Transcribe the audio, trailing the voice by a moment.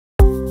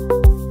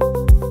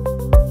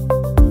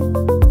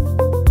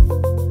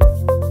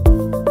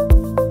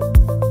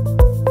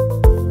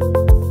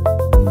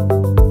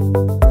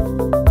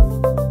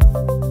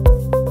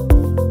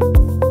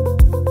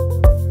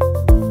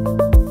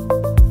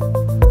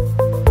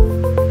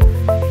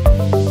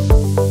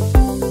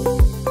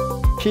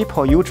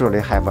People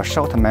usually have a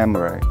short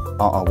memory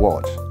on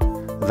award.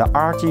 The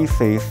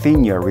RGC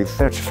Senior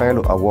Research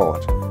Fellow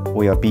Award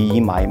will be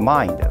in my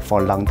mind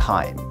for a long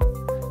time.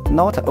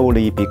 Not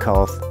only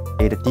because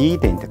it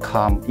didn't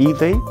come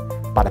easy,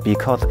 but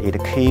because it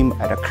came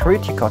at a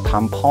critical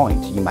time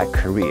point in my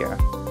career.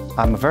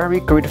 I'm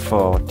very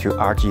grateful to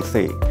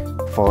RGC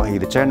for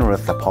its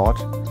generous support,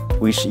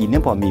 which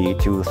enabled me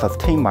to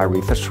sustain my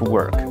research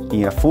work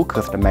in a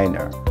focused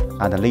manner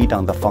and lay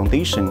down the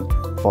foundation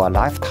for a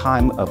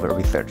lifetime of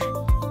research.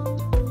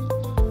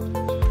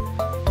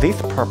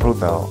 This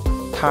proposal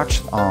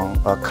touched on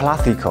a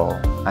classical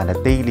and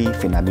daily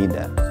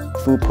phenomenon,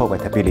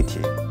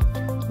 superwettability.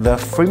 The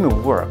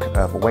framework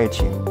of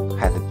wetting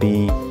has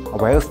been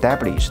well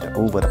established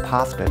over the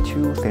past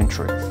 2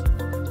 centuries.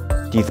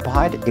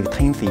 Despite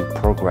extensive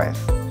progress,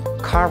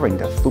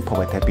 current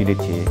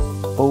superwettability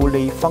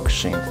only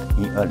functions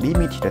in a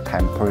limited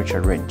temperature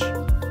range.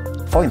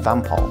 For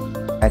example,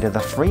 at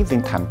the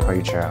freezing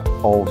temperature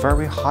or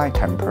very high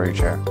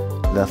temperature,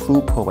 the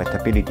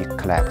superwettability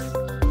collapses.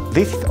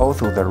 This is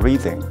also the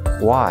reason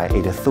why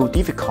it is so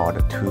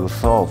difficult to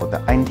solve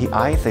the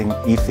anti-icing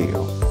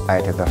issue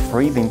at the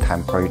freezing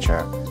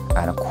temperature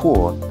and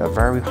cool the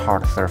very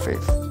hot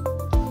surface.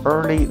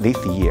 Early this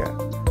year,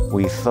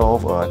 we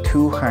solved a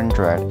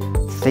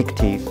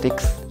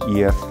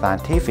 266-year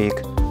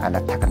scientific and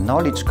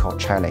technological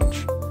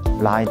challenge,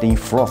 blinding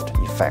frost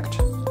effect.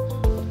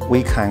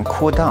 We can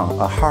cool down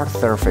a hard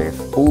surface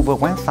over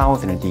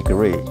 1000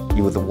 degrees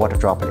using water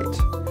droplet.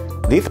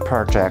 This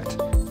project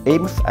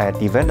aims at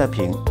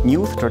developing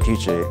new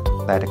strategies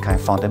that can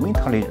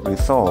fundamentally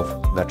resolve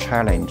the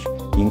challenge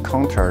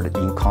encountered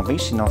in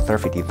conventional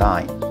surface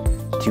design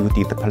to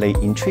display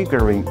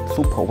intriguing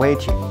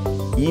superwetting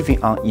even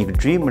on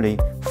extremely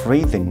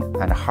freezing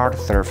and hard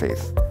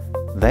surface,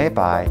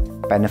 thereby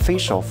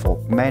beneficial for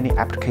many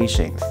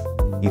applications,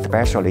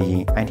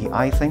 especially in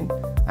anti-icing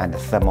and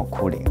thermal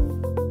cooling.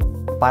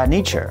 By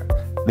nature,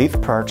 this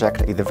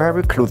project is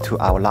very close to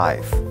our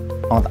life.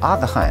 On the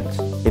other hand,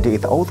 it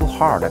is also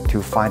hard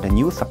to find a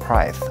new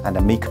surprise and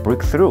make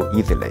breakthrough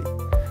easily.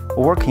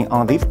 Working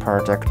on this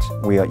project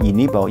will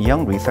enable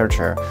young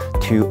researchers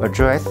to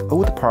address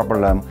old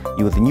problems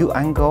with new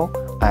angle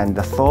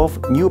and solve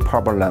new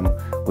problems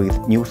with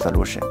new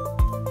solutions.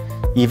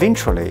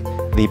 Eventually,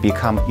 they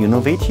become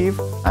innovative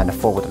and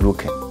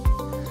forward-looking.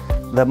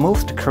 The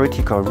most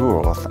critical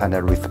roles and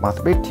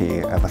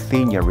responsibility of a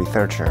senior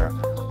researcher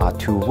are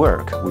to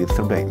work with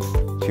students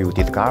to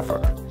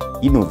discover,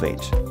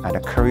 innovate, and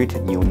create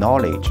new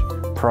knowledge,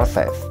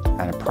 process,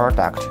 and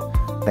products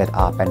that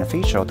are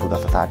beneficial to the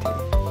society.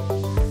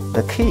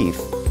 The keys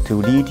to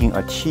leading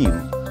a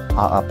team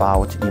are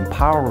about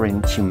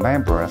empowering team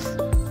members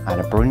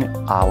and bringing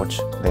out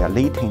their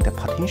latent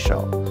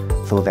potential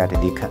so that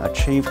they can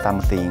achieve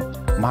something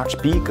much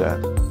bigger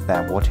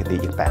than what they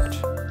expect.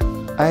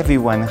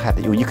 Everyone has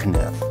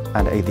uniqueness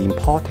and it is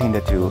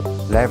important to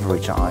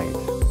leverage on it.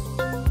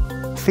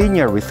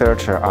 Senior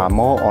researchers are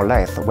more or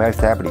less well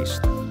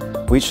established,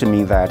 which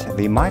means that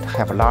they might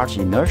have large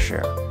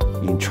inertia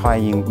in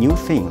trying new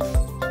things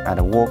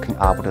and working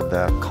out of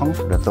the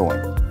comfort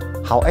zone.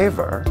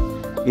 However,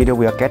 it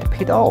will get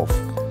paid off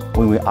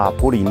when we are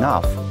bold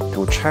enough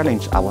to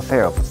challenge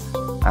ourselves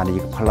and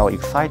explore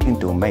exciting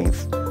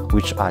domains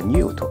which are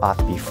new to us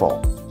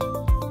before.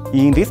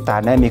 In this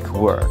dynamic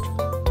world,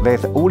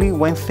 there's only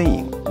one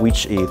thing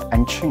which is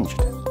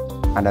unchanged,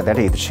 and that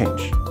is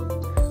change.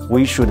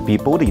 We should be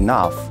bold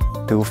enough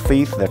to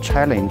face the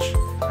challenge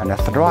and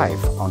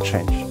thrive on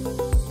change.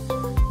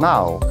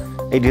 Now,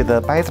 it is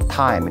the best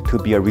time to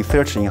be a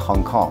researcher in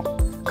Hong Kong.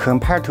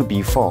 Compared to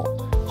before,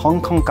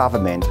 Hong Kong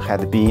government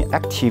has been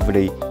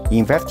actively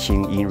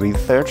investing in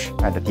research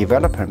and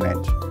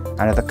development,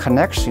 and the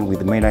connection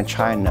with mainland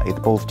China is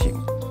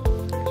boosting.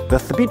 The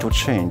speed to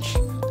change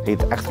is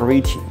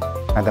accelerating,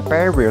 and the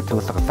barrier to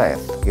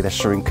success is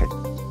shrinking.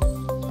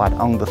 But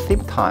on the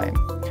same time,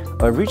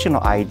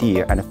 original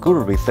idea and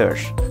good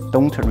research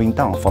don't rain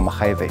down from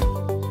heaven.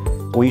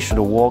 We should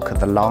walk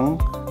the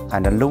long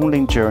and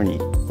lonely journey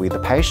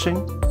with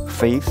passion,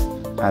 faith,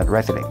 and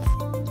resilience.